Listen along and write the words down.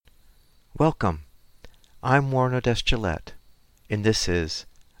Welcome. I'm Warren Odess-Gillette, and this is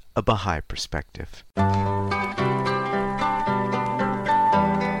A Bahá'í Perspective.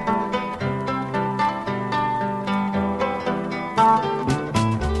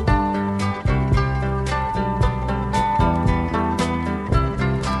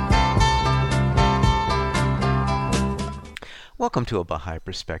 Welcome to A Bahá'í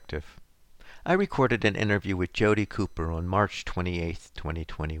Perspective. I recorded an interview with Jody Cooper on March 28,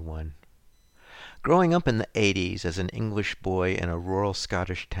 2021. Growing up in the 80s as an English boy in a rural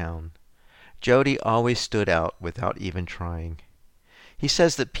Scottish town, Jody always stood out without even trying. He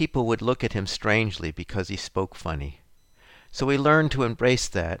says that people would look at him strangely because he spoke funny. So he learned to embrace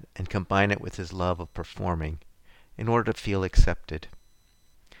that and combine it with his love of performing in order to feel accepted.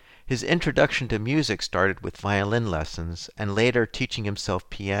 His introduction to music started with violin lessons and later teaching himself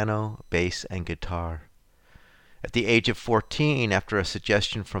piano, bass, and guitar. At the age of 14, after a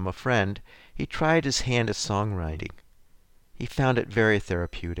suggestion from a friend, he tried his hand at songwriting. He found it very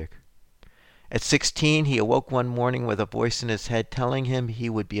therapeutic. At 16, he awoke one morning with a voice in his head telling him he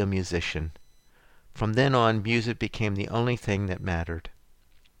would be a musician. From then on, music became the only thing that mattered.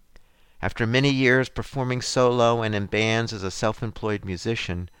 After many years performing solo and in bands as a self-employed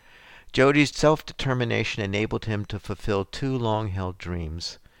musician, Jody's self-determination enabled him to fulfill two long-held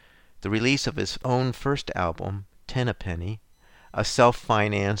dreams: the release of his own first album, Ten a Penny, a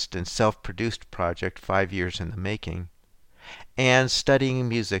self-financed and self-produced project 5 years in the making, and studying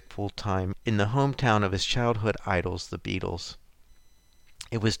music full-time in the hometown of his childhood idols, the Beatles.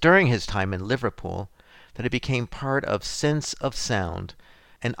 It was during his time in Liverpool that he became part of Sense of Sound,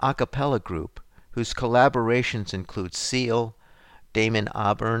 an a cappella group whose collaborations include Seal, Damon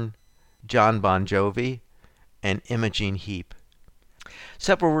Albarn, John Bon Jovi, and Imogen Heap.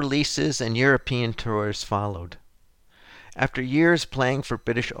 Several releases and European tours followed. After years playing for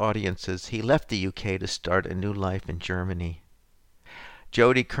British audiences, he left the UK to start a new life in Germany.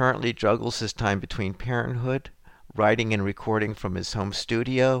 Jody currently juggles his time between parenthood, writing and recording from his home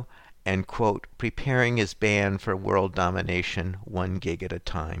studio, and, quote, preparing his band for world domination 1 gig at a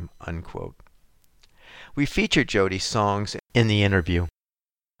time, unquote. We featured Jody's songs in the interview.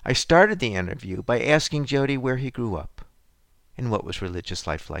 I started the interview by asking Jody where he grew up and what was religious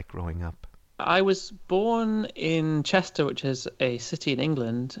life like growing up. I was born in Chester, which is a city in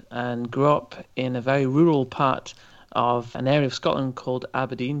England, and grew up in a very rural part of an area of Scotland called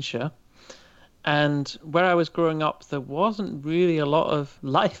Aberdeenshire. And where I was growing up, there wasn't really a lot of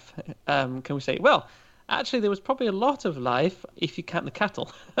life, can we say? Well, actually, there was probably a lot of life if you count the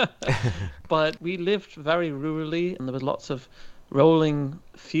cattle. But we lived very rurally, and there was lots of rolling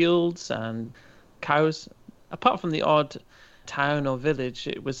fields and cows. Apart from the odd town or village,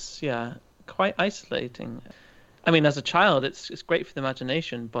 it was, quite isolating. I mean, as a child, it's great for the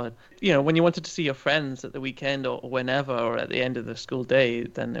imagination, but, when you wanted to see your friends at the weekend or whenever, or at the end of the school day,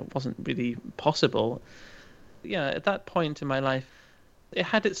 then it wasn't really possible. At that point in my life, it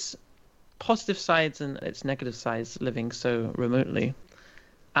had its positive sides and its negative sides living so remotely.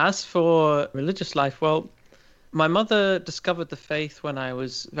 As for religious life, well, my mother discovered the faith when I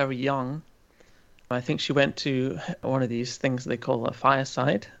was very young. I think she went to one of these things they call a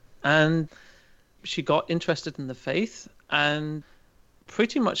fireside, and she got interested in the faith and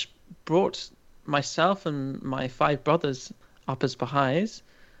pretty much brought myself and my 5 brothers up as Baha'is.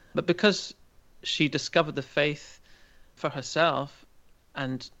 But because she discovered the faith for herself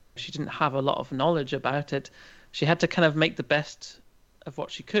and she didn't have a lot of knowledge about it, she had to kind of make the best of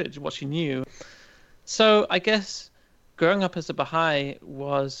what she could, what she knew. So I guess growing up as a Baha'i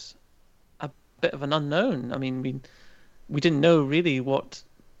was a bit of an unknown. I mean, we didn't know really what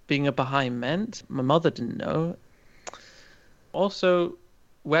being a Baha'i meant. My mother didn't know. Also,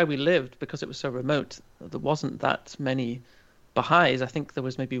 where we lived, because it was so remote, there wasn't that many Baha'is. I think there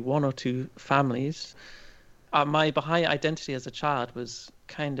was maybe 1 or 2 families. My Baha'i identity as a child was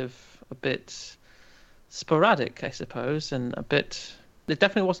kind of a bit sporadic, I suppose, and it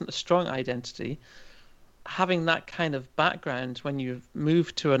definitely wasn't a strong identity. Having that kind of background when you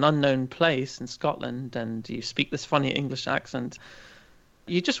move to an unknown place in Scotland and you speak this funny English accent,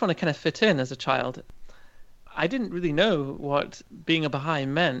 you just want to kind of fit in as a child. I didn't really know what being a Baha'i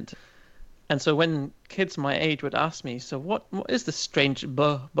meant. And so when kids my age would ask me, so what is this strange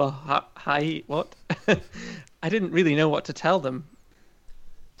Baha'i, what? I didn't really know what to tell them.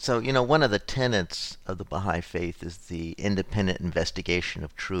 So, one of the tenets of the Baha'i faith is the independent investigation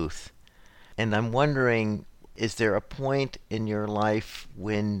of truth. And I'm wondering, is there a point in your life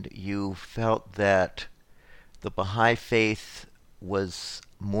when you felt that the Baha'i faith was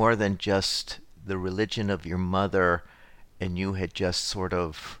more than just the religion of your mother and you had just sort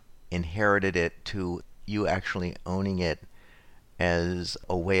of inherited it to you actually owning it as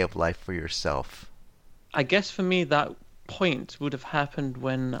a way of life for yourself? I guess for me, that point would have happened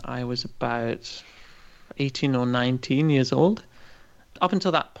when I was about 18 or 19 years old. Up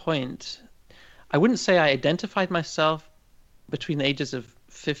until that point, I wouldn't say I identified myself between the ages of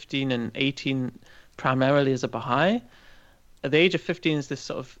 15 and 18 primarily as a Baha'i. At the age of 15 is this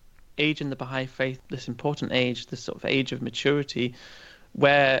sort of age in the Baha'i faith, this important age, this sort of age of maturity,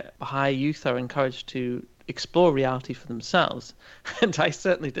 where Baha'i youth are encouraged to explore reality for themselves. And I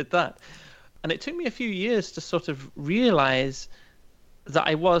certainly did that. And it took me a few years to sort of realize that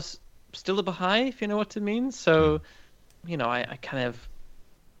I was still a Baha'i, if you know what I mean. So, I kind of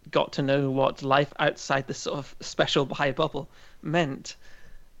got to know what life outside this sort of special Baha'i bubble meant.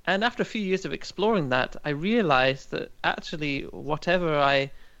 And after a few years of exploring that, I realized that actually, whatever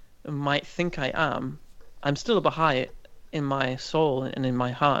I might think I am, I'm still a Baha'i in my soul and in my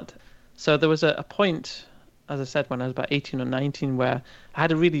heart. So there was a point, as I said, when I was about 18 or 19, where I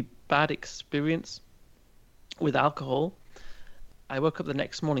had a really bad experience with alcohol. I woke up the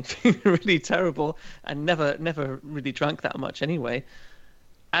next morning feeling really terrible and never really drank that much anyway.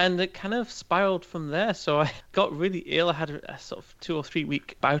 And it kind of spiraled from there. So I got really ill. I had a sort of 2 or 3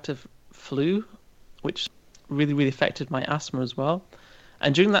 week bout of flu, which really, really affected my asthma as well.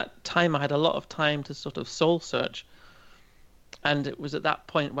 And during that time, I had a lot of time to sort of soul search. And it was at that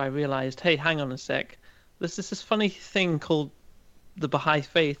point where I realized, hey, hang on a sec. There's this funny thing called the Baha'i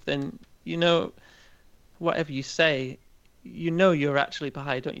faith. And, whatever you say, you're actually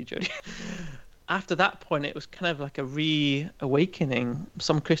Baha'i, don't you, Jody? After that point, it was kind of like a reawakening.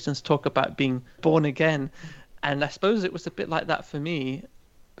 Some Christians talk about being born again. And I suppose it was a bit like that for me,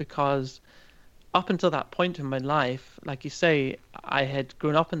 because up until that point in my life, like you say, I had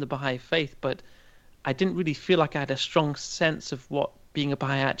grown up in the Baha'i faith, but I didn't really feel like I had a strong sense of what being a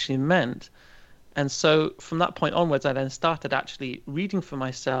Baha'i actually meant. And so from that point onwards, I then started actually reading for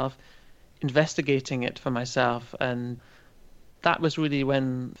myself, investigating it for myself. And that was really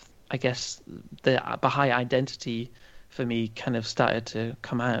when, I guess, the Baha'i identity for me kind of started to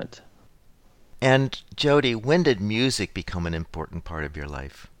come out. And Jody, when did music become an important part of your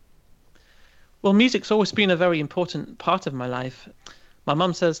life? Well, music's always been a very important part of my life. My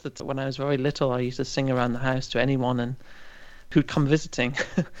mum says that when I was very little, I used to sing around the house to anyone and who'd come visiting.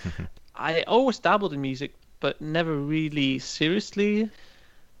 I always dabbled in music, but never really seriously.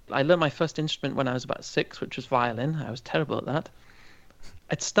 I learned my first instrument when I was about 6, which was violin. I was terrible at that.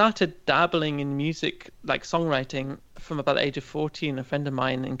 I'd started dabbling in music, like songwriting, from about the age of 14. A friend of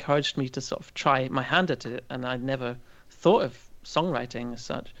mine encouraged me to sort of try my hand at it, and I'd never thought of songwriting as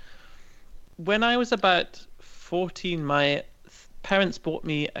such. When I was about 14, my parents bought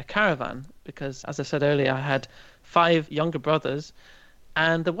me a caravan because, as I said earlier, I had 5 younger brothers,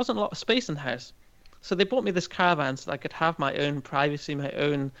 and there wasn't a lot of space in the house. So they bought me this caravan so that I could have my own privacy, my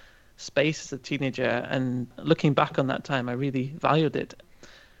own space as a teenager. And looking back on that time, I really valued it.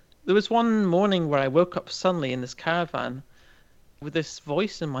 There was one morning where I woke up suddenly in this caravan with this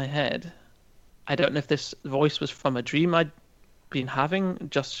voice in my head. I don't know if this voice was from a dream I'd been having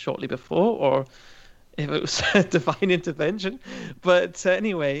just shortly before, or if it was divine intervention. But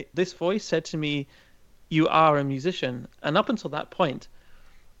anyway, this voice said to me, "You are a musician." And up until that point,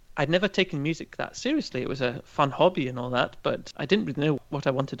 I'd never taken music that seriously. It was a fun hobby and all that, but I didn't really know what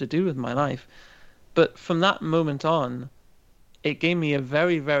I wanted to do with my life. But from that moment on, it gave me a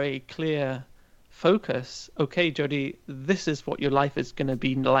very, very clear focus. Okay, Jody, this is what your life is going to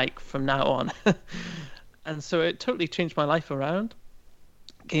be like from now on. And so it totally changed my life around,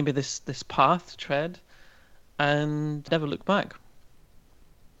 gave me this path to tread, and never looked back.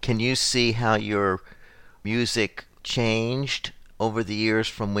 Can you see how your music changed over the years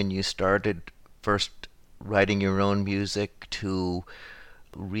from when you started first writing your own music to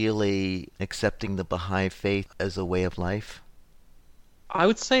really accepting the Baha'i faith as a way of life? I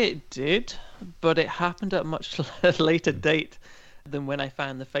would say it did, but it happened at a much later date than when I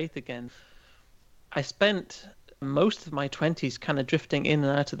found the faith again. I spent most of my 20s kind of drifting in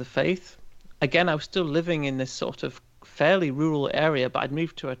and out of the faith. Again, I was still living in this sort of fairly rural area, but I'd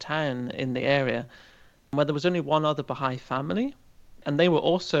moved to a town in the area where there was only one other Baha'i family, and they were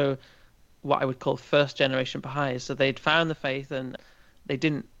also what I would call first generation Baha'is. So they'd found the faith and they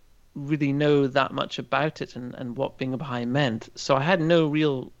didn't really know that much about it and what being a Baha'i meant. So I had no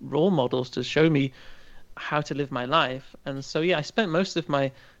real role models to show me how to live my life. And so, yeah, I spent most of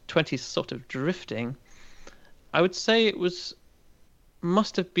my 20s sort of drifting. I would say it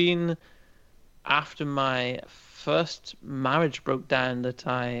must have been after my first marriage broke down that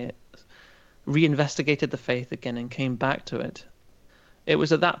I reinvestigated the faith again and came back to it. it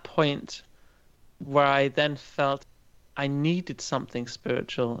was at that point where I then felt I needed something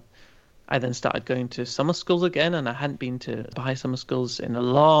spiritual. I then started going to summer schools again, and I hadn't been to Baha'i summer schools in a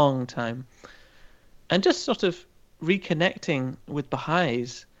long time. And just sort of reconnecting with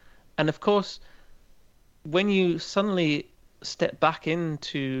Baha'is. And of course, when you suddenly step back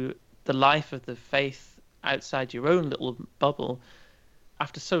into the life of the faith outside your own little bubble,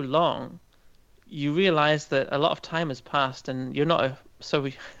 after so long, you realize that a lot of time has passed and you're not so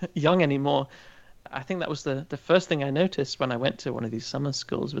young anymore. I think that was the first thing I noticed when I went to one of these summer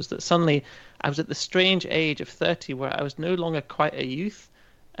schools, was that suddenly I was at the strange age of 30 where I was no longer quite a youth,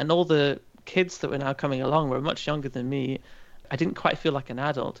 and all the kids that were now coming along were much younger than me. I didn't quite feel like an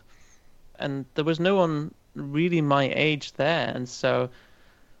adult, and there was no one really my age there, and so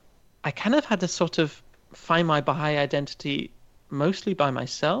I kind of had to sort of find my Baha'i identity mostly by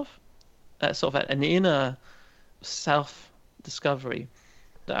myself, sort of an inner self-discovery.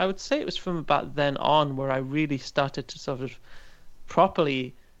 I would say it was from about then on where I really started to sort of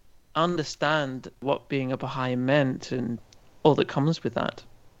properly understand what being a Baha'i meant and all that comes with that.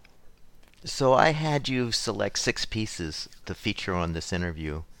 So I had you select 6 pieces to feature on this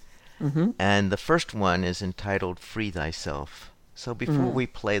interview. Mm-hmm. And the first one is entitled Free Thyself. So before we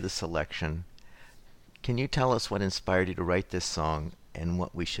play the selection, can you tell us what inspired you to write this song and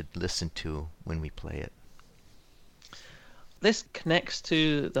what we should listen to when we play it? This connects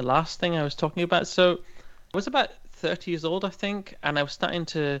to the last thing I was talking about. So I was about 30 years old, I think, and I was starting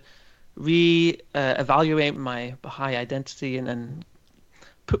to evaluate my Baha'i identity and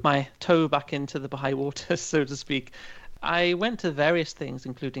put my toe back into the Baha'i water, so to speak. I went to various things,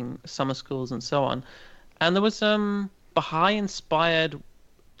 including summer schools and so on, and there was Baha'i-inspired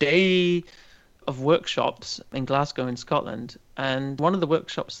day of workshops in Glasgow in Scotland, and one of the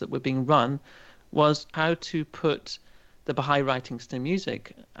workshops that were being run was how to put the Baha'i writings to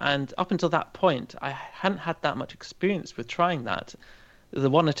music. And up until that point, I hadn't had that much experience with trying that. The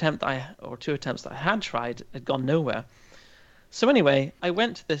one attempt or 2 attempts that I had tried had gone nowhere. So anyway, I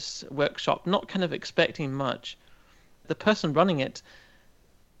went to this workshop not kind of expecting much. The person running it,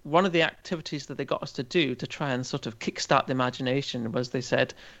 one of the activities that they got us to do to try and sort of kickstart the imagination was they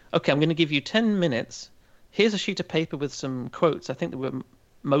said, okay, I'm going to give you 10 minutes. Here's a sheet of paper with some quotes. I think they were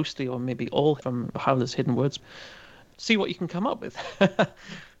mostly or maybe all from Baha'u'llah's hidden words. See what you can come up with.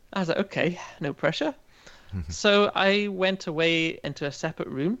 I was like, okay, no pressure. So I went away into a separate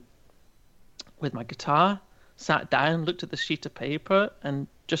room with my guitar, sat down, looked at the sheet of paper, and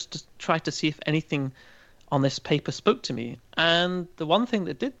just tried to see if anything on this paper spoke to me. And the one thing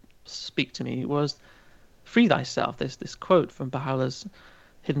that did speak to me was free thyself, this quote from Baha'u'llah's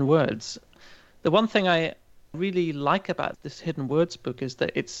hidden words. The one thing I really like about this hidden words book is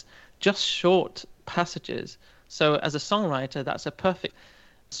that it's just short passages. So as a songwriter, that's a perfect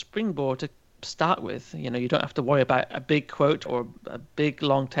springboard to start with. You know, you don't have to worry about a big quote or a big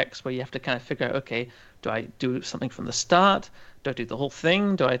long text where you have to kind of figure out, okay, do I do something from the start? Do I do the whole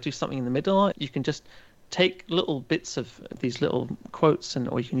thing? Do I do something in the middle? You can just take little bits of these little quotes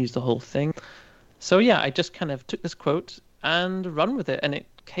or you can use the whole thing. So yeah, I just kind of took this quote and run with it. And it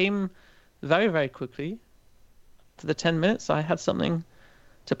came very, very quickly. To the 10 minutes, I had something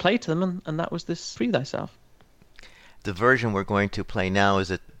to play to them, and that was this Free Thyself. The version we're going to play now, is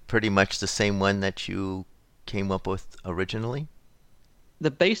it pretty much the same one that you came up with originally?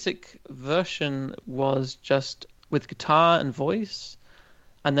 The basic version was just with guitar and voice,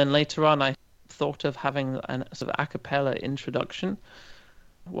 and then later on I thought of having a sort of a cappella introduction,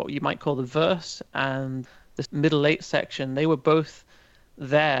 what you might call the verse, and the middle 8 section. They were both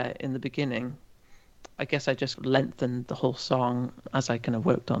there in the beginning. I guess I just lengthened the whole song as I kind of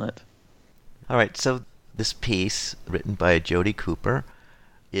worked on it. All right, so this piece, written by Jody Cooper,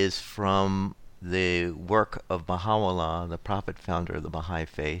 is from the work of Baha'u'llah, the prophet founder of the Baha'i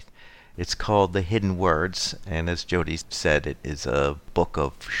faith. It's called The Hidden Words, and as Jody said, it is a book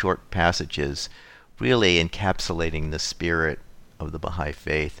of short passages really encapsulating the spirit of the Baha'i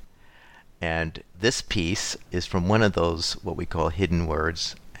faith. And this piece is from one of those, what we call hidden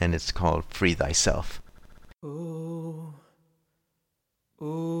words, and it's called Free Thyself. Oh,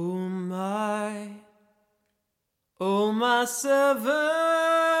 oh my servant,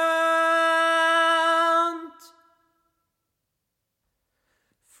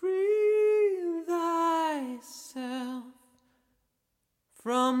 free thyself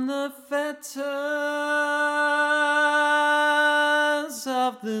from the fetters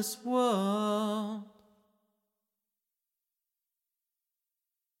of this world.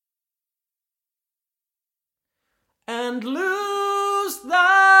 And lose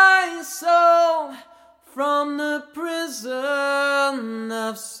thy soul from the prison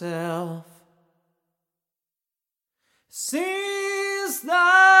of self. Seize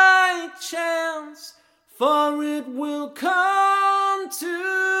thy chance, for it will come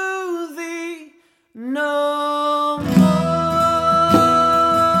to thee no more.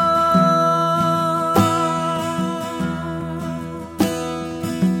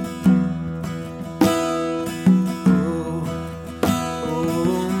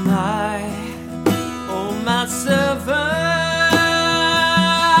 Servant,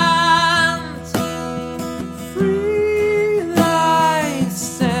 free thyself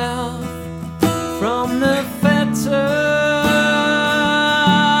from the fetters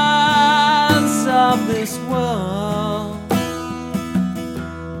of this world.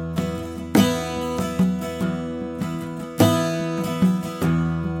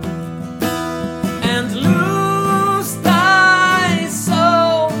 And loose thy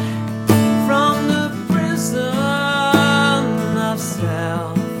soul from the prison of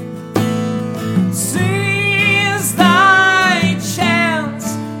self. Seize thy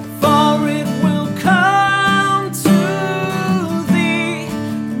chance, for it will come to thee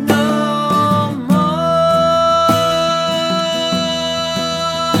no more.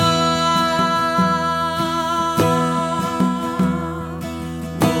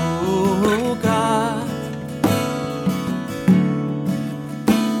 Oh God,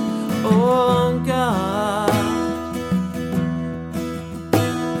 oh God,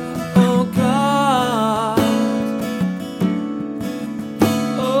 oh God, oh God,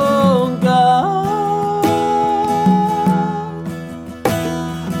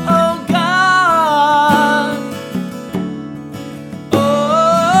 oh God, oh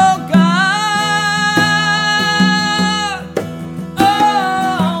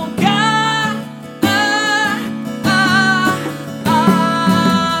God,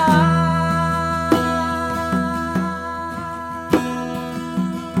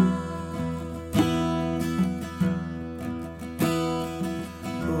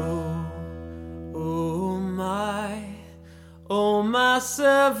 oh God, oh my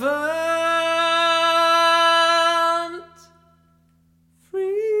servant,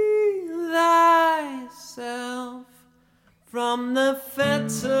 free thyself from the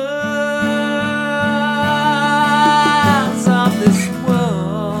fetters of this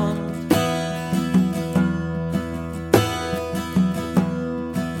world.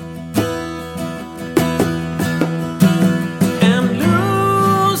 And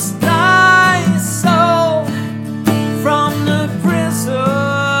loose thy soul from the prison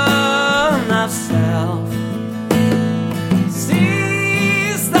of self.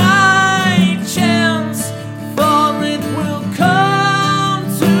 Seize thy chance, for it will come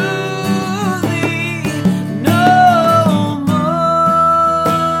to thee no more.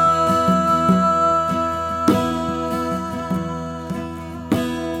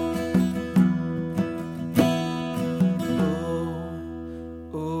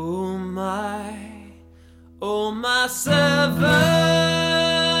 Oh my servant.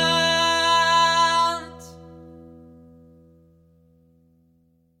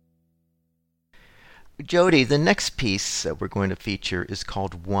 Jody, the next piece that we're going to feature is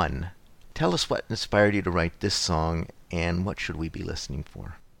called One. Tell us what inspired you to write this song and what should we be listening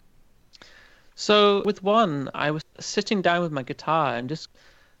for? So with One, I was sitting down with my guitar and just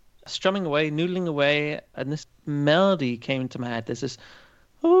strumming away, noodling away, and this melody came into my head. There's this,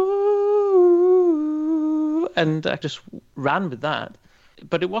 ooh, and I just ran with that.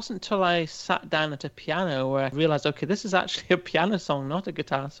 But it wasn't until I sat down at a piano where I realized, okay, this is actually a piano song, not a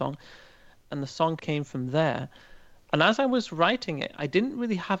guitar song. And the song came from there. And as I was writing it, I didn't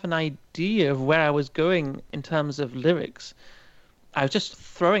really have an idea of where I was going in terms of lyrics. I was just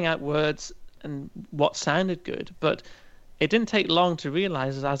throwing out words and what sounded good. But it didn't take long to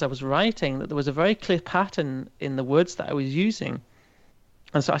realize as I was writing that there was a very clear pattern in the words that I was using.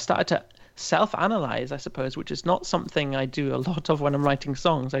 And so I started to self-analyze, I suppose, which is not something I do a lot of when I'm writing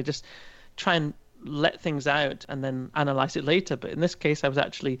songs. I just try and let things out and then analyze it later. But in this case, I was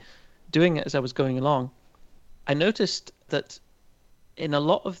actually doing it as I was going along. I noticed that in a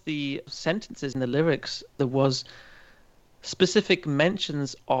lot of the sentences in the lyrics, there was specific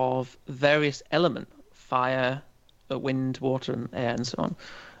mentions of various elements, fire, wind, water, and air, and so on.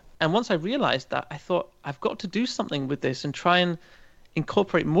 And once I realized that, I thought, I've got to do something with this and try and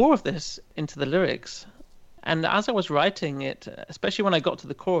incorporate more of this into the lyrics. And as I was writing it, especially when I got to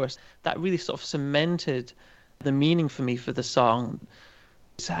the chorus, that really sort of cemented the meaning for me for the song.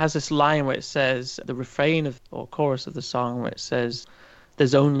 It has this line where it says, the refrain of or chorus of the song where it says,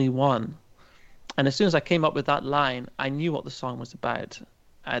 "There's only one." And as soon as I came up with that line, I knew what the song was about.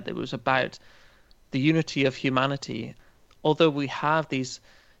 It was about the unity of humanity. Although we have these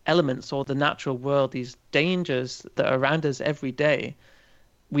elements or the natural world, these dangers that are around us every day,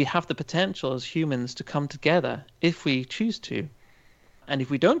 we have the potential as humans to come together if we choose to. And if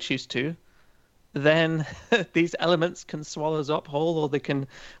we don't choose to, then these elements can swallow us up whole, or they can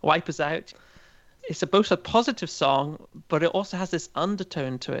wipe us out. It's both a positive song, but it also has this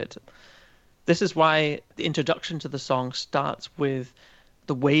undertone to it. This is why the introduction to the song starts with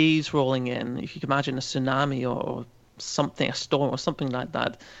the waves rolling in. If you can imagine a tsunami or something, a storm or something like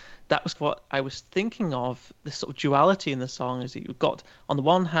that, that was what I was thinking of. This sort of duality in the song is that you've got, on the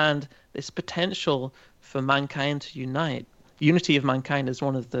one hand, this potential for mankind to unite. Unity of mankind is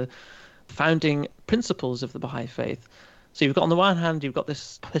one of the founding principles of the Baha'i faith. So you've got, on the one hand, you've got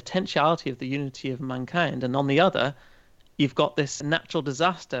this potentiality of the unity of mankind, and on the other, you've got this natural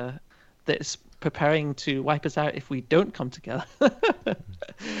disaster that's preparing to wipe us out if we don't come together.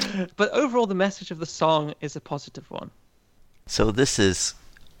 But overall, the message of the song is a positive one. So this is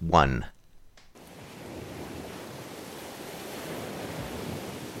one.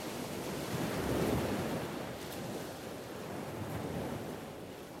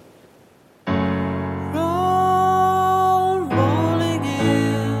 Rolling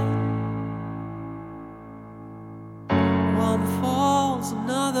in. One falls,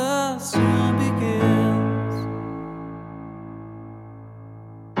 another soon begins.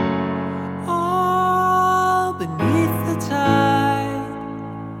 All beneath the tide,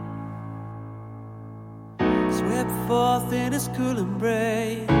 swept forth in its cool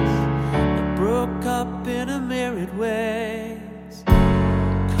embrace, and broke up in a myriad ways.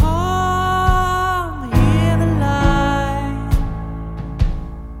 Come, hear the light,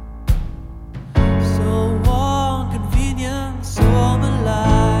 so warm, convenient, so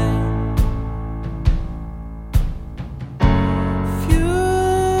malign.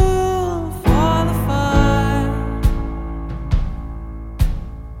 Fuel for the fire,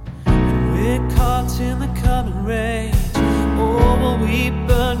 and we're caught in the coming rage. Oh, will we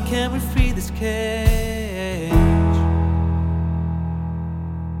burn? Can we free this cage?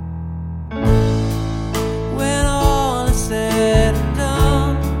 When all is said and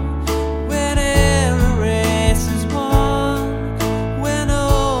done, when every race is won, when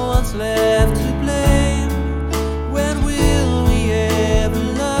no one's left to blame, when will we ever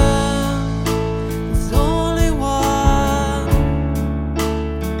learn? There's only one.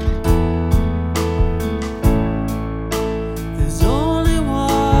 There's only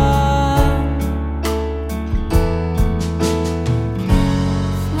one.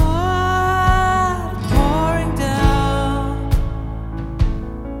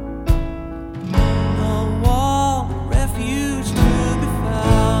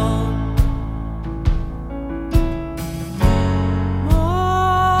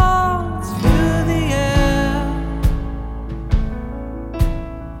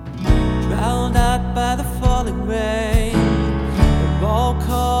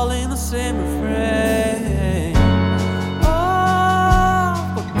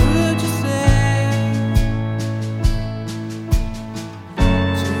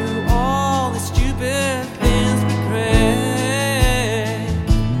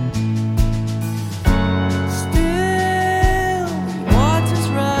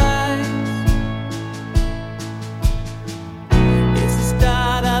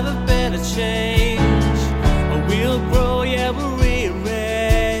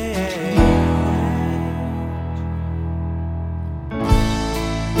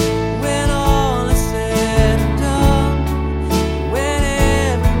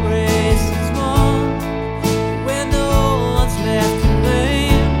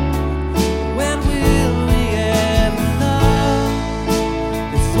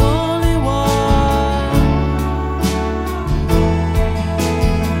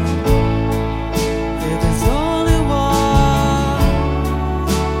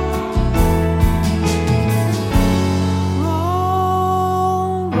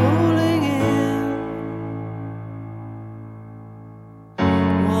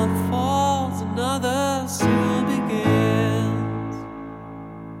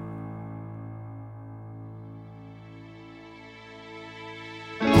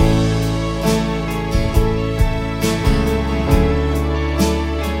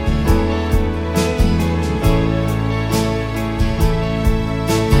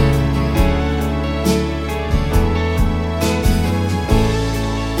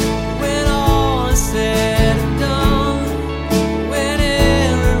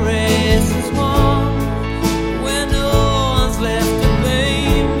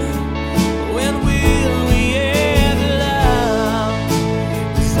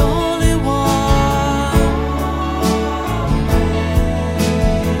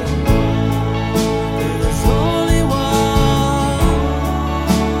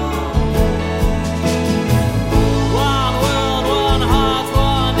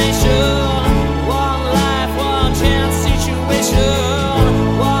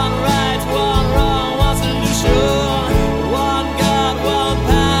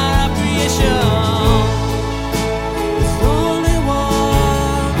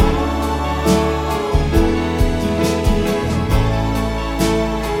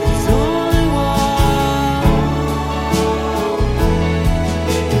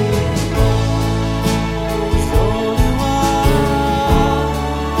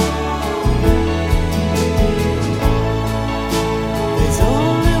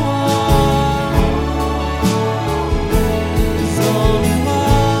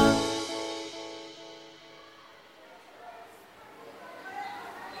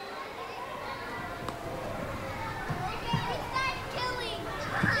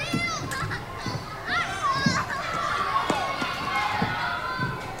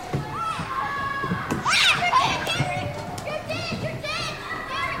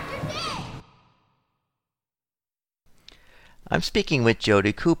 I'm speaking with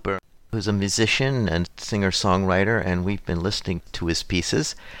Jody Cooper, who's a musician and singer-songwriter, and we've been listening to his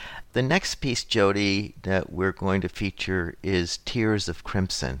pieces. The next piece, Jody, that we're going to feature is Tears of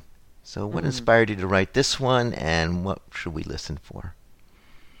Crimson. So what inspired you to write this one, and what should we listen for?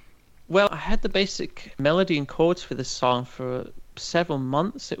 Well, I had the basic melody and chords for this song for several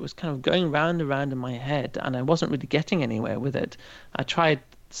months. It was kind of going round and round in my head, and I wasn't really getting anywhere with it. I tried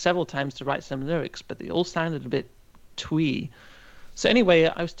several times to write some lyrics, but they all sounded a bit twee. So anyway,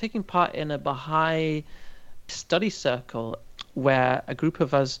 I was taking part in a Bahá'í study circle where a group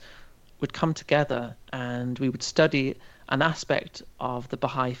of us would come together and we would study an aspect of the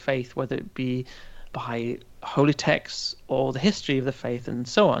Bahá'í faith, whether it be Bahá'í holy texts or the history of the faith and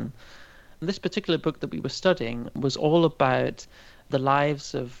so on. And this particular book that we were studying was all about the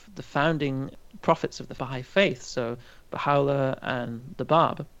lives of the founding prophets of the Bahá'í faith, so Baha'u'llah and the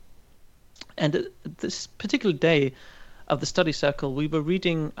Bab. And at this particular day of the study circle, we were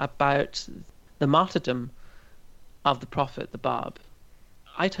reading about the martyrdom of the prophet, the Bab.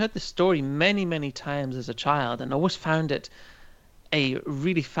 I'd heard this story many, many times as a child and always found it a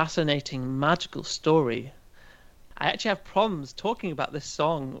really fascinating, magical story. I actually have problems talking about this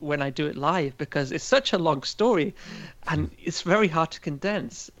song when I do it live because it's such a long story and it's very hard to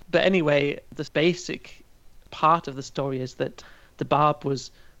condense. But anyway, the basic part of the story is that the Bab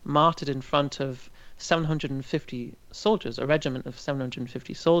was martyred in front of 750 soldiers, a regiment of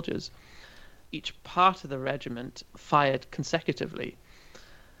 750 soldiers. Each part of the regiment fired consecutively.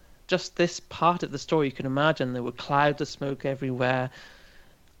 Just this part of the story, you can imagine there were clouds of smoke everywhere.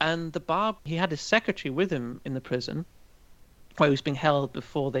 And the Bab, he had his secretary with him in the prison where he was being held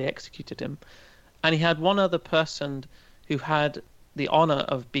before they executed him. And he had one other person who had the honor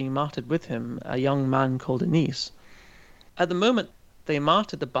of being martyred with him, a young man called Anis. At the moment they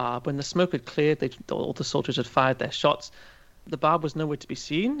martyred the Bab, when the smoke had cleared, all the soldiers had fired their shots, the Bab was nowhere to be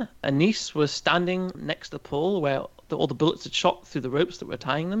seen. Anis was standing next to the pole where all the bullets had shot through the ropes that were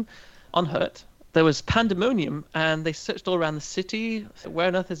tying them, unhurt. There was pandemonium, and they searched all around the city. Where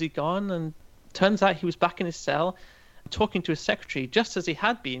on earth has he gone? And turns out he was back in his cell, talking to his secretary, just as he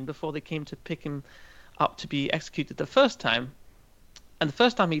had been before they came to pick him up to be executed the first time. And the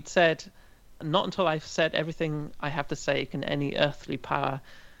first time he'd said, "Not until I've said everything I have to say can any earthly power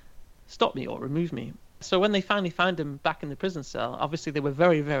stop me or remove me." So when they finally found him back in the prison cell, obviously they were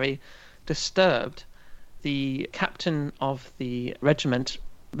very, very disturbed. The captain of the regiment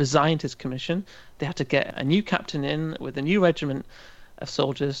resigned his commission. They had to get a new captain in with a new regiment of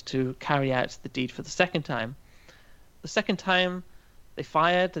soldiers to carry out the deed for the second time. The second time they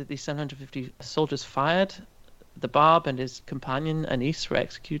fired, the 750 soldiers fired. The Bab and his companion Anis were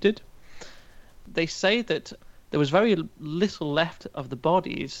executed. They say that there was very little left of the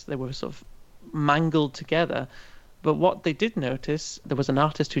bodies. They were sort of mangled together. But what they did notice, there was an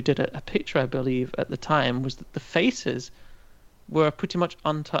artist who did a picture, I believe, at the time, was that the faces were pretty much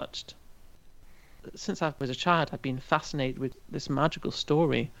untouched. Since I was a child, I've been fascinated with this magical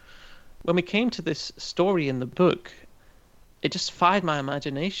story. When we came to this story in the book, it just fired my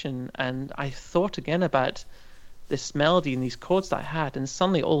imagination, and I thought again about this melody and these chords that I had, and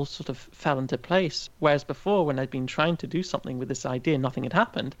suddenly all sort of fell into place. Whereas before, when I'd been trying to do something with this idea, nothing had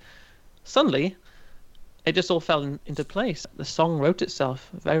happened. Suddenly, it just all fell into place. The song wrote itself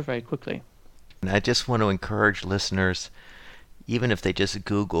very, very quickly. And I just want to encourage listeners, even if they just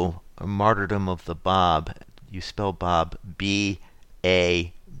Google a martyrdom of the Bab, you spell Bab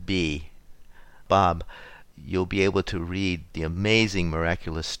B-A-B, Bab, you'll be able to read the amazing,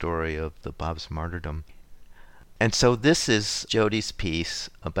 miraculous story of the Bab's martyrdom. And so this is Jody's piece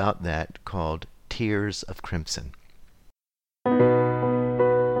about that called Tears of Crimson.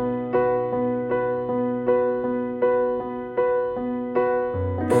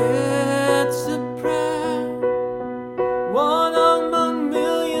 It's a prayer, one among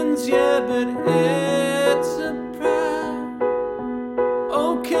millions, yeah, but it's a prayer.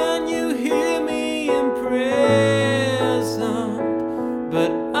 Oh, can you hear me imprisoned?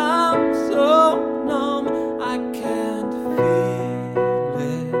 But I'm so numb, I can't feel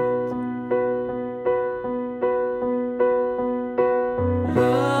it.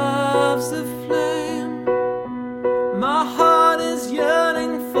 Love's a flame, my heart is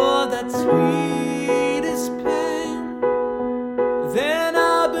yearning for that sweetest pain. Then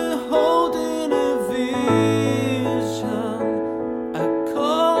I behold in a vision a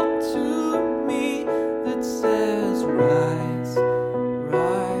call to me that says, rise,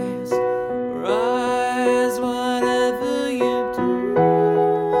 rise.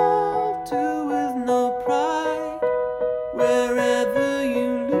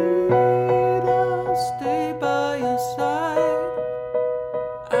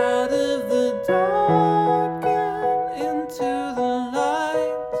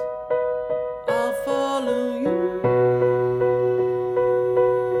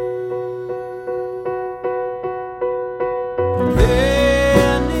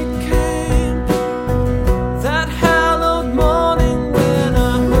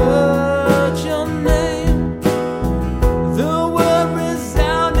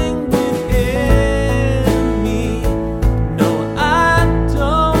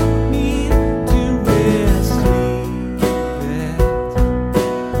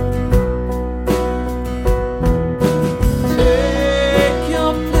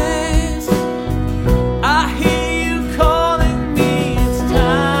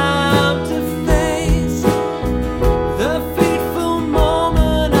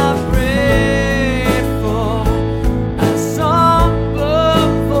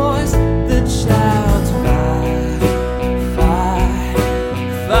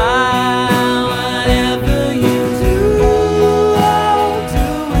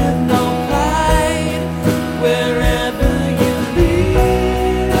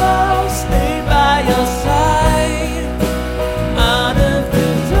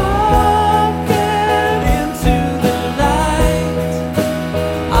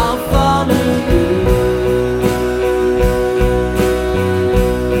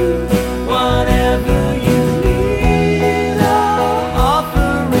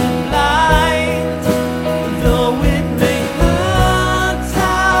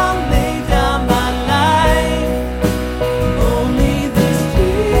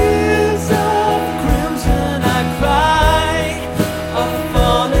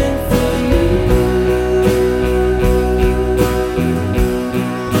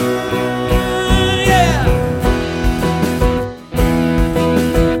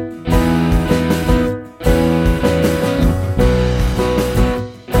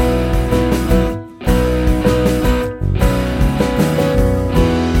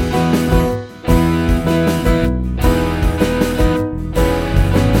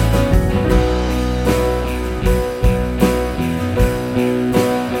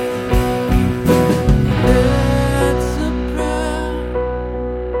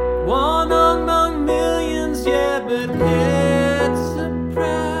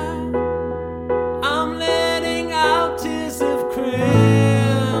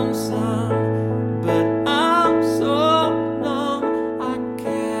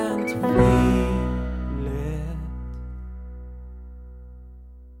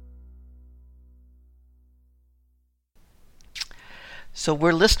 So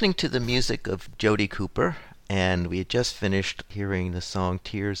we're listening to the music of Jody Cooper, and we had just finished hearing the song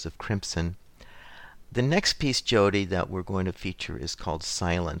Tears of Crimson. The next piece, Jody, that we're going to feature is called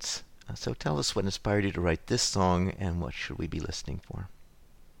Silence. So tell us what inspired you to write this song, and what should we be listening for?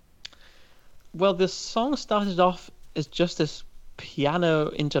 Well, this song started off as just this piano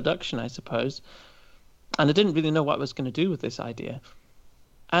introduction, I suppose, and I didn't really know what I was going to do with this idea.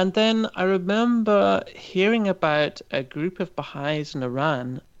 And then I remember hearing about a group of Baha'is in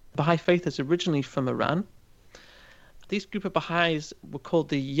Iran. Baha'i faith is originally from Iran. These group of Baha'is were called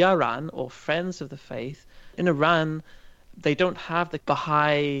the Yaran, or Friends of the Faith. In Iran, they don't have the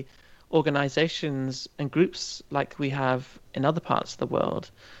Baha'i organizations and groups like we have in other parts of the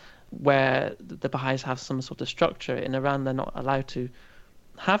world, where the Baha'is have some sort of structure. In Iran, they're not allowed to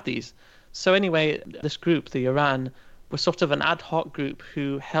have these. So anyway, this group, the Yaran, was sort of an ad hoc group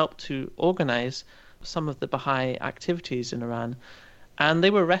who helped to organize some of the Baha'i activities in Iran. And they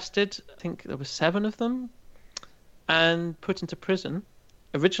were arrested, I think there were 7 of them, and put into prison,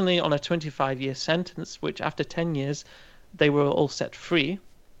 originally on a 25-year sentence, which after 10 years, they were all set free.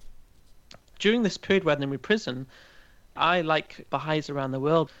 During this period when they were in prison, I, like Baha'is around the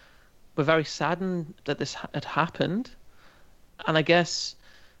world, were very saddened that this had happened. And I guess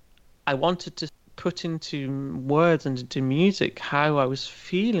I wanted to put into words and into music how I was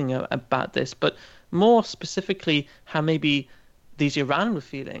feeling about this, but more specifically, how maybe these Iran were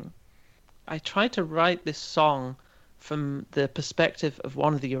feeling. I tried to write this song from the perspective of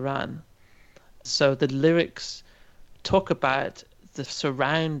one of the Iran. So the lyrics talk about the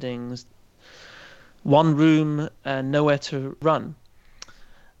surroundings, one room, nowhere to run.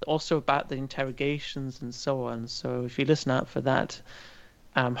 Also about the interrogations and so on. So if you listen out for that,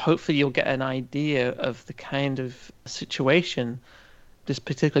 hopefully you'll get an idea of the kind of situation this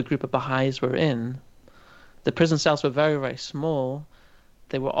particular group of Baha'is were in. The prison cells were very, very small.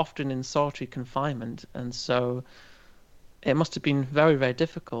 They were often in solitary confinement, and so it must have been very, very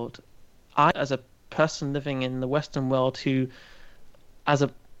difficult. I, as a person living in the Western world who, as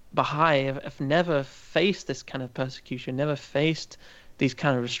a Baha'i, have never faced this kind of persecution, never faced these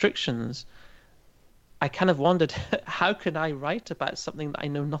kind of restrictions, I kind of wondered, how could I write about something that I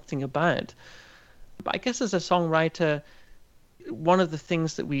know nothing about? But I guess as a songwriter, one of the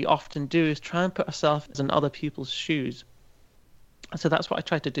things that we often do is try and put ourselves in other people's shoes. So that's what I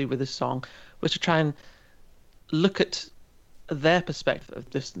tried to do with this song, was to try and look at their perspective of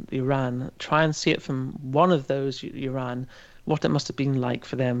this Iran, try and see it from one of those Iran, what it must have been like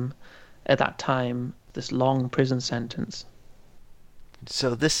for them at that time, this long prison sentence.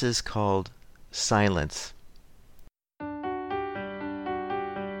 So this is called Silence.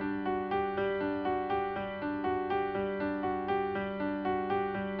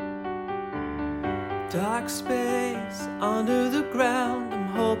 Dark space under the ground. I'm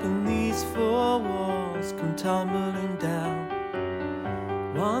hoping these 4 walls come tumbling down.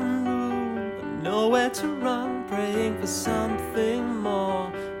 One room and nowhere to run, praying for something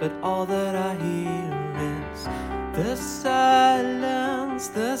more, but all that I hear is the silence,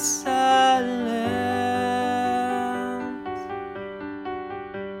 the silence.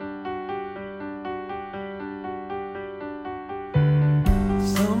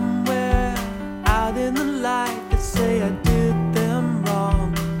 Somewhere out in the light, they say I did them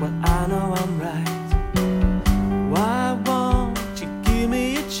wrong. Well, I know I'm right. Why won't you give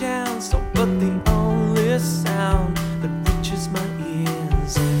me a chance? Oh, but the only sound that reaches my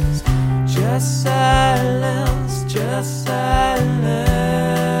ears is just silence, just silence.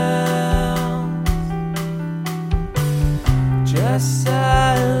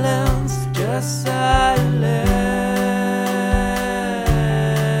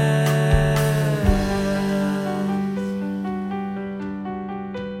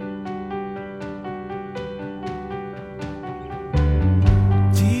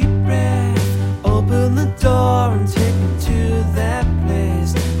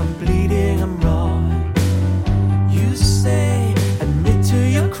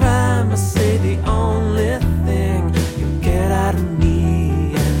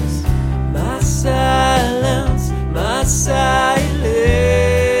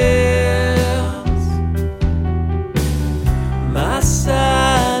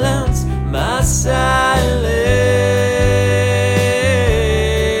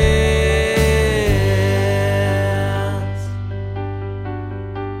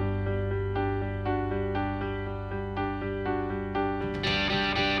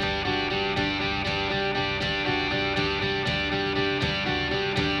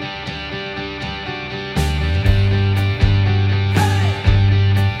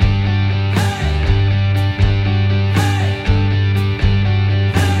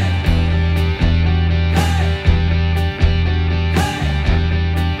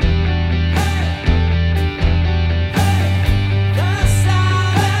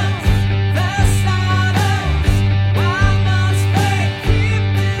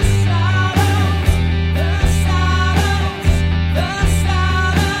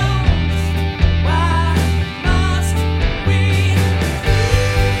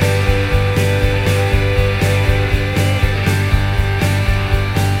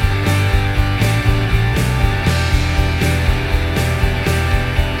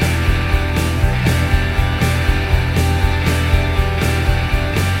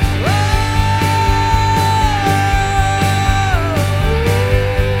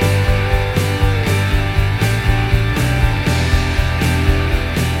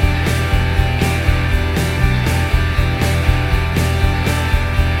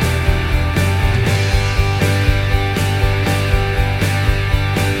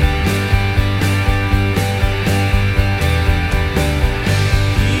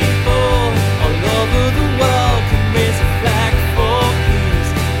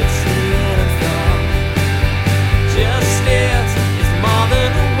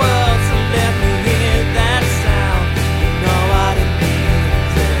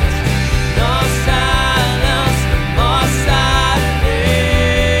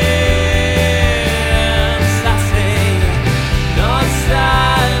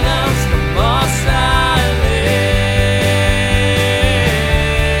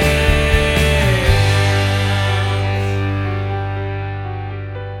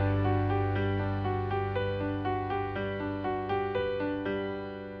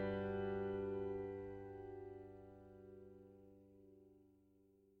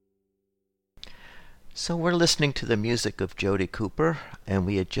 So we're listening to the music of Jody Cooper, and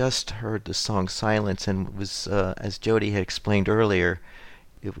we had just heard the song Silence, and it was, as Jody had explained earlier,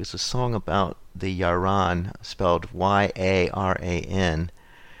 it was a song about the Yaran, spelled Y-A-R-A-N,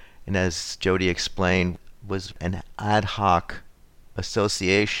 and as Jody explained, was an ad hoc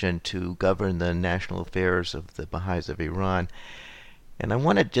association to govern the national affairs of the Baha'is of Iran. And I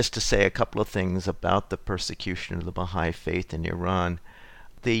wanted just to say a couple of things about the persecution of the Baha'i faith in Iran.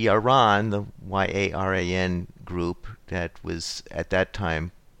 The Yaran, the Y-A-R-A-N group that was at that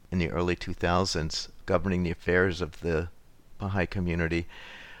time in the early 2000s governing the affairs of the Baha'i community,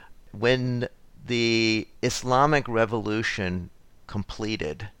 when the Islamic Revolution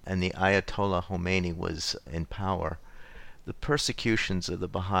completed and the Ayatollah Khomeini was in power, the persecutions of the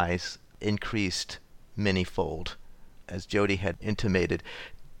Baha'is increased manyfold. As Jody had intimated,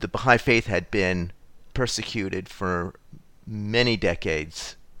 the Baha'i faith had been persecuted for many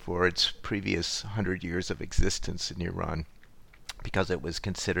decades for its previous 100 years of existence in Iran because it was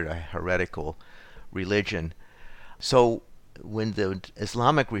considered a heretical religion. So when the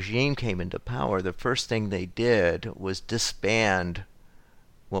Islamic regime came into power, the first thing they did was disband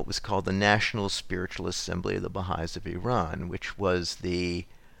what was called the National Spiritual Assembly of the Baha'is of Iran, which was the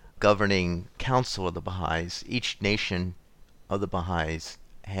governing council of the Baha'is. Each nation of the Baha'is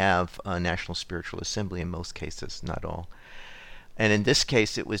have a National Spiritual Assembly in most cases, not all. And in this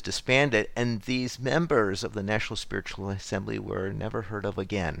case, it was disbanded, and these members of the National Spiritual Assembly were never heard of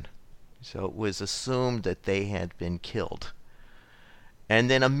again. So it was assumed that they had been killed.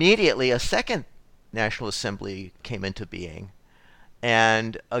 And then immediately a second National Assembly came into being.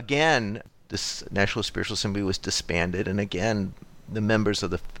 And again, this National Spiritual Assembly was disbanded, and again, the members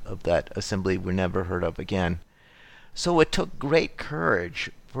of that assembly were never heard of again. So it took great courage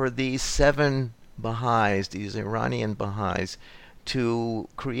for these 7 Baha'is, these Iranian Baha'is, to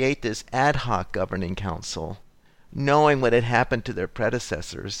create this ad hoc governing council, knowing what had happened to their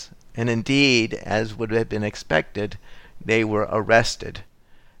predecessors. And indeed, as would have been expected, they were arrested.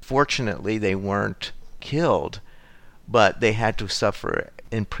 Fortunately, they weren't killed, but they had to suffer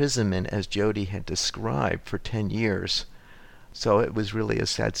imprisonment, as Jody had described, for 10 years. So it was really a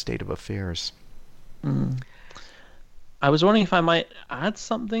sad state of affairs. Mm. I was wondering if I might add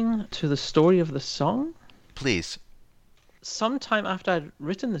something to the story of the song. Please. Sometime after I'd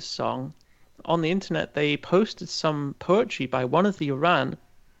written this song, on the internet they posted some poetry by one of the Iran,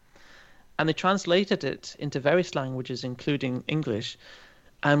 and they translated it into various languages, including English.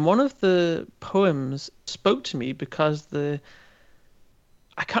 And one of the poems spoke to me because I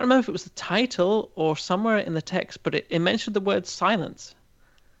can't remember if it was the title or somewhere in the text, but it mentioned the word silence.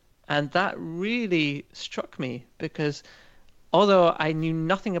 And that really struck me because although I knew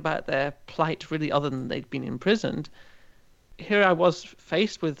nothing about their plight really other than they'd been imprisoned, here I was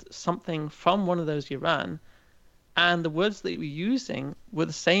faced with something from one of those Iran, and the words they were using were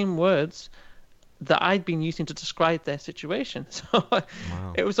the same words that I'd been using to describe their situation. So wow.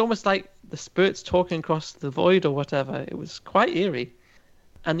 It was almost like the spirits talking across the void or whatever. It was quite eerie.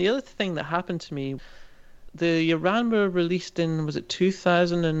 And the other thing that happened to me, the Iran were released in, was it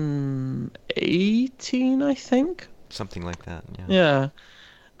 2018, I think? Something like that, yeah. Yeah.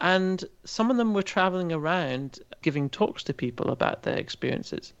 And some of them were traveling around giving talks to people about their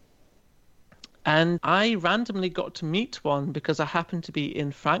experiences. And I randomly got to meet one because I happened to be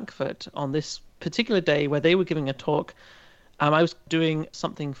in Frankfurt on this particular day where they were giving a talk. I was doing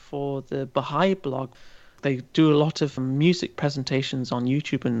something for the Bahá'í blog. They do a lot of music presentations on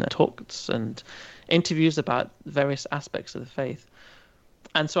YouTube and talks and interviews about various aspects of the faith.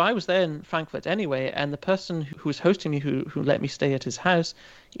 And so I was there in Frankfurt anyway, and the person who was hosting me, who let me stay at his house,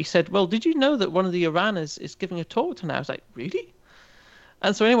 he said, well, did you know that one of the Iran is giving a talk tonight? I was like, really?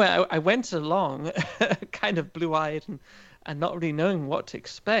 And so anyway, I went along, kind of blue-eyed and not really knowing what to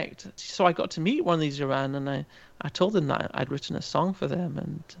expect. So I got to meet one of these Iran, and I told them that I'd written a song for them.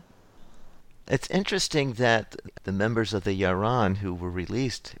 And it's interesting that the members of the Yaran who were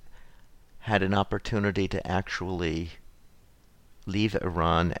released had an opportunity to actually leave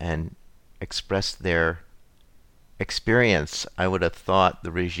Iran and express their experience. I would have thought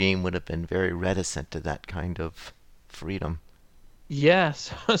the regime would have been very reticent to that kind of freedom.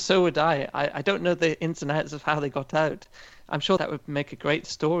 Yes, so would I. I don't know the ins and outs of how they got out. I'm sure that would make a great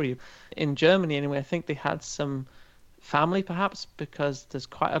story. In Germany, anyway, I think they had some family, perhaps, because there's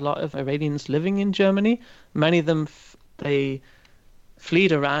quite a lot of Iranians living in Germany. Many of them, they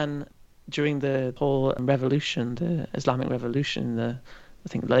fled Iran during the whole revolution, the Islamic Revolution, I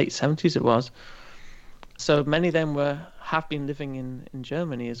think late 70s it was. So many of them have been living in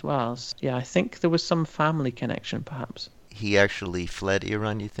Germany as well. So, yeah, I think there was some family connection, perhaps. He actually fled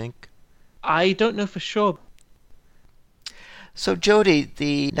Iran, you think? I don't know for sure. So, Jody,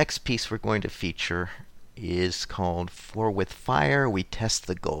 the next piece we're going to feature is called For With Fire We Test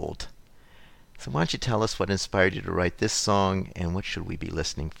the Gold. So why don't you tell us what inspired you to write this song, and what should we be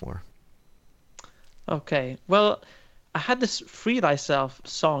listening for? Okay, well, I had this Free Thyself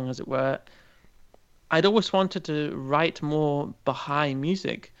song, as it were. I'd always wanted to write more Bahá'í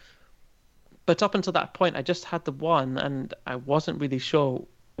music, but up until that point, I just had the one, and I wasn't really sure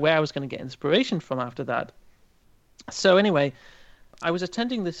where I was going to get inspiration from after that. So anyway, I was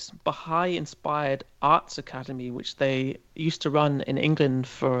attending this Bahá'í-inspired arts academy, which they used to run in England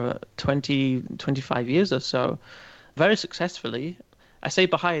for 20, 25 years or so, very successfully. I say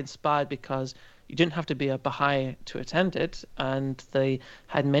Bahá'í-inspired because you didn't have to be a Bahá'í to attend it, and they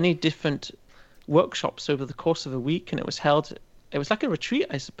had many different workshops over the course of a week, and it was like a retreat,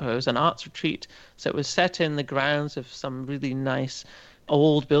 I suppose, an arts retreat. So it was set in the grounds of some really nice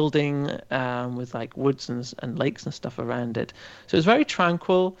old building with like woods and lakes and stuff around it. So it was very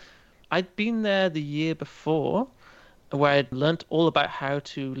tranquil. I'd been there the year before where I'd learnt all about how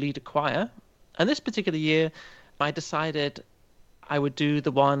to lead a choir. And this particular year, I decided I would do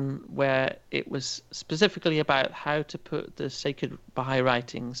the one where it was specifically about how to put the sacred Bahá'í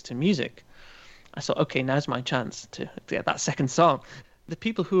writings to music. I thought, okay, now's my chance to get that second song. The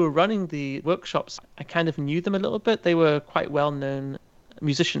people who were running the workshops, I kind of knew them a little bit. They were quite well-known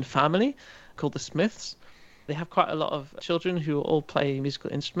musician family called the Smiths. They have quite a lot of children who all play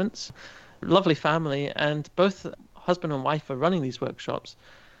musical instruments. Lovely family, and both husband and wife are running these workshops.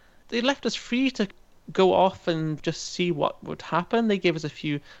 They left us free to go off and just see what would happen. They gave us a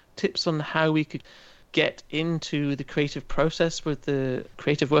few tips on how we could get into the creative process with the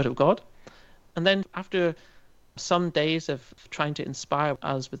creative word of God. And then after some days of trying to inspire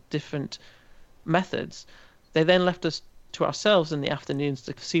us with different methods, they then left us to ourselves in the afternoons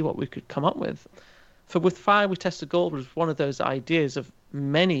to see what we could come up with. For With Fire We Test the Gold was one of those ideas of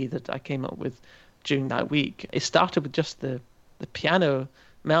many that I came up with during that week. It started with just the piano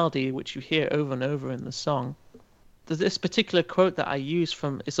melody, which you hear over and over in the song. There's this particular quote that I use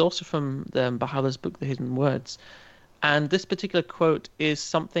it's also from the Baha'u'llah's book, The Hidden Words. And this particular quote is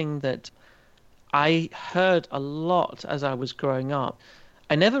something that I heard a lot as I was growing up.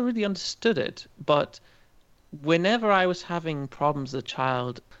 I never really understood it, but whenever I was having problems as a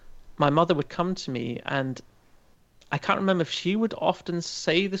child, my mother would come to me, and I can't remember if she would often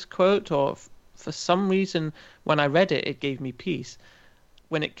say this quote, or for some reason when I read it, it gave me peace.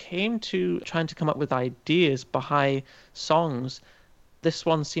 When it came to trying to come up with ideas behind songs, this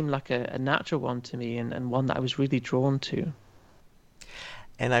one seemed like a natural one to me, and one that I was really drawn to.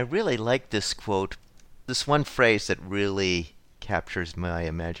 And I really like this quote, this one phrase that really captures my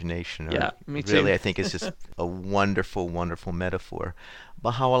imagination. Yeah, me too. Really, I think it's just a wonderful, wonderful metaphor.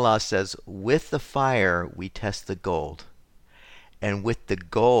 Baha'u'llah says, with the fire we test the gold, and with the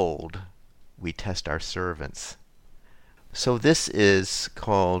gold we test our servants. So this is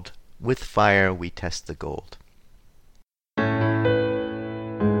called With Fire We Test the Gold.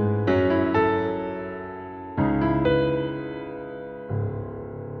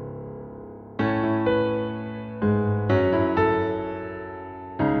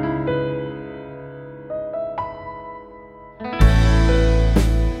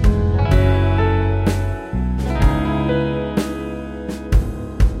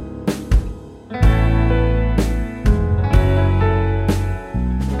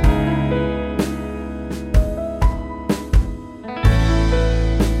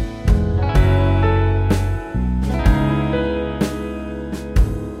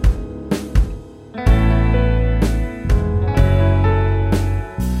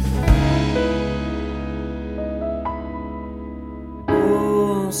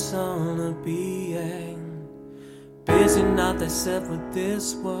 Thyself with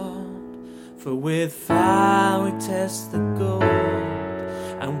this world, for with fire we test the gold,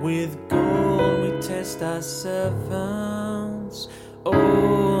 and with gold we test our servants.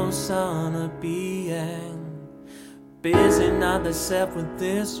 Oh, son of being, busy not thyself with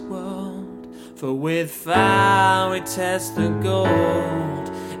this world, for with fire we test the gold,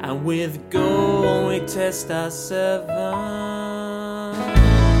 and with gold we test our servants.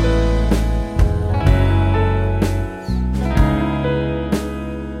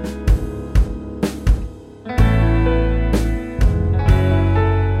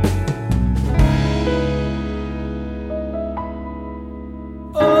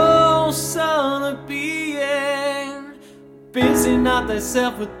 Busy not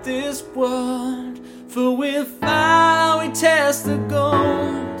thyself with this world, for with fire we test the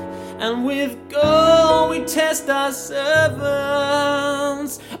gold, and with gold we test our servants.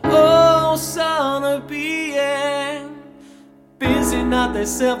 Oh, son of being, busy not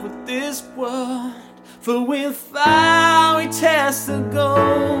thyself with this world. For with fire we test the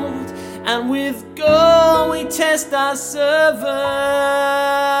gold, and with gold we test our servants.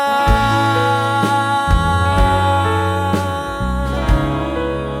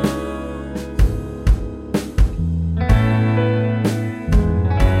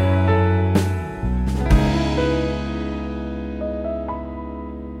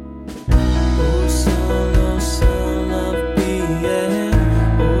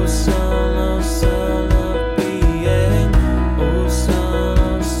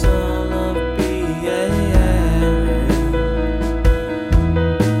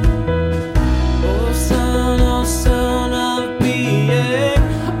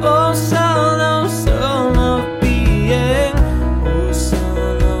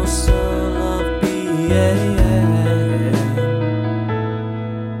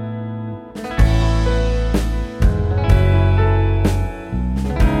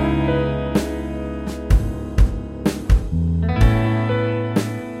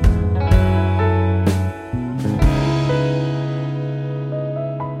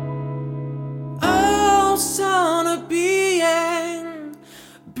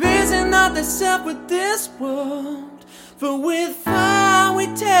 Thyself with this world, for with fire we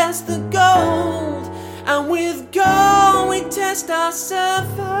test the gold, and with gold we test our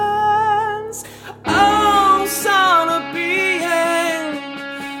servants. Oh, son of being,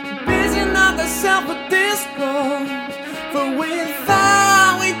 busy not thyself with this world, for with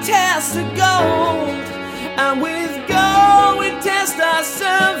fire we test the gold, and with gold we test our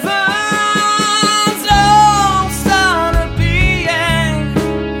servants.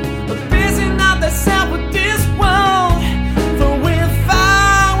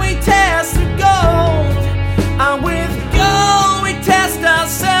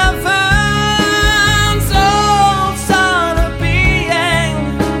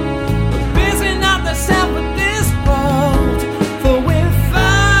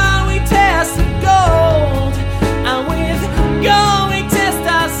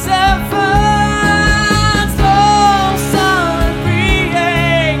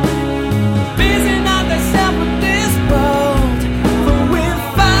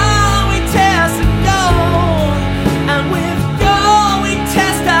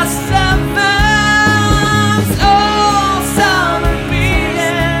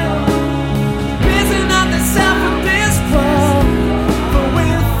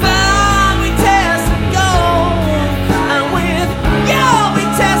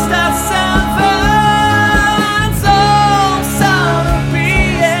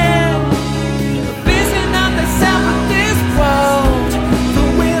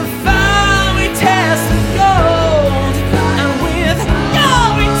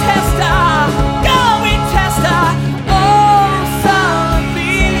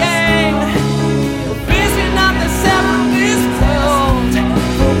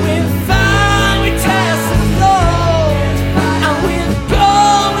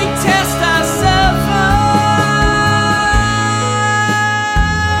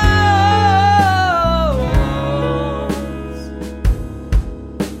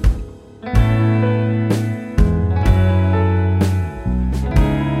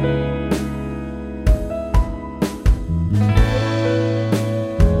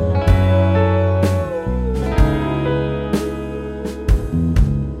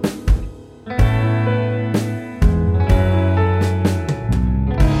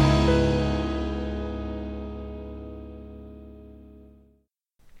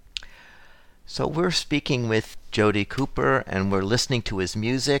 So we're speaking with Jody Cooper, and we're listening to his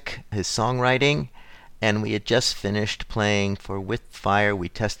music, his songwriting, and we had just finished playing for With Fire We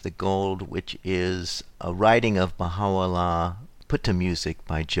Test the Gold, which is a writing of Baha'u'llah put to music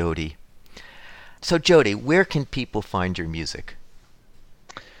by Jody. So Jody, where can people find your music?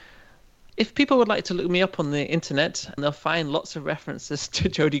 If people would like to look me up on the internet, they'll find lots of references to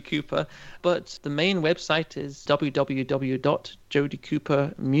Jody Cooper, but the main website is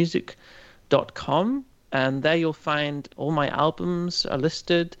www.jodycoopermusic.com, and there you'll find all my albums are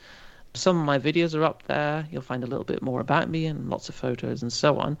listed. Some of my videos are up there. You'll find a little bit more about me and lots of photos and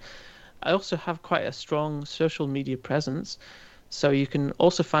so on. I also have quite a strong social media presence, so you can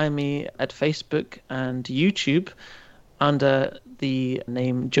also find me at Facebook and YouTube under the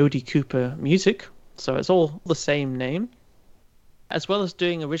name Jody Cooper Music, so it's all the same name. As well as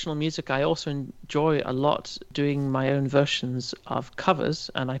doing original music, I also enjoy a lot doing my own versions of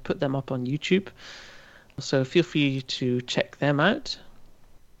covers, and I put them up on YouTube, so feel free to check them out.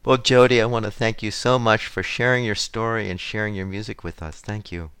 Well, Jody, I want to thank you so much for sharing your story and sharing your music with us.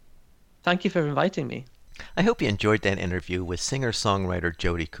 Thank you. Thank you for inviting me. I hope you enjoyed that interview with singer-songwriter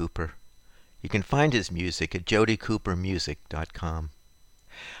Jody Cooper. You can find his music at jodycoopermusic.com.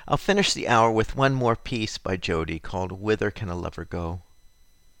 I'll finish the hour with one more piece by Jody called Whither Can a Lover Go?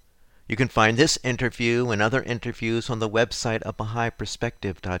 You can find this interview and other interviews on the website of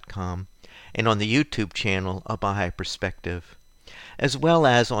Bahá'íPerspective.com and on the YouTube channel of Bahá'í Perspective, as well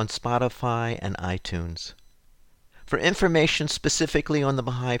as on Spotify and iTunes. For information specifically on the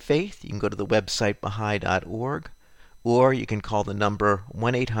Bahá'í Faith, you can go to the website baha'i.org, or you can call the number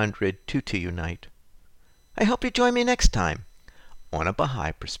 1-800-22-UNITE. I hope you join me next time on A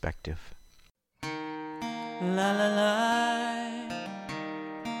Bahá'í Perspective. La la la,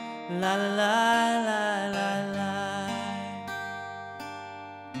 la la la la la la.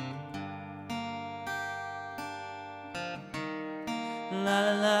 La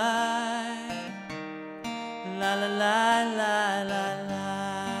la la, la la la la la la.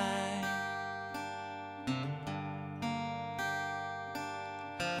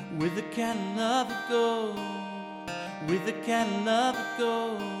 Whither can a lover go? Whither can a lover go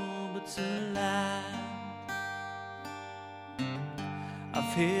but to the land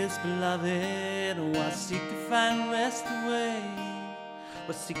of his beloved? Was he could find rest away?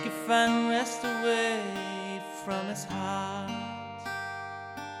 Was he could find rest away from his heart?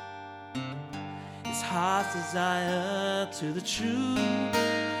 His heart's desire to the true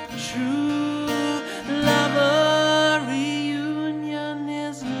lover. Reunion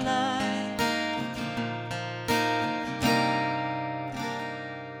is life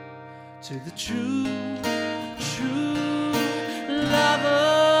to the true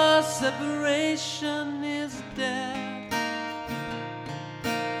lover. Separation is death.